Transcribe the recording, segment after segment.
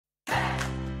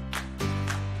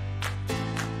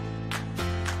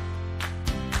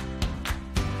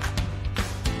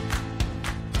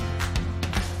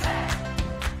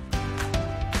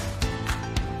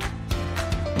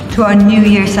To our new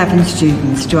Year 7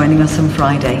 students joining us on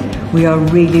Friday, we are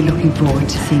really looking forward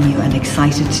to seeing you and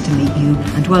excited to meet you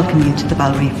and welcome you to the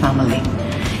Bellerive family.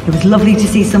 It was lovely to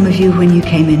see some of you when you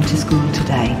came into school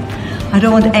today. I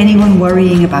don't want anyone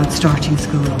worrying about starting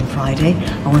school on Friday.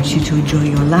 I want you to enjoy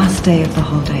your last day of the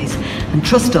holidays and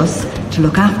trust us to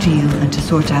look after you and to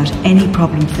sort out any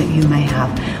problems that you may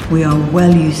have. We are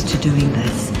well used to doing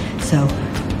this. So,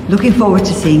 looking forward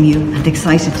to seeing you and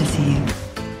excited to see you.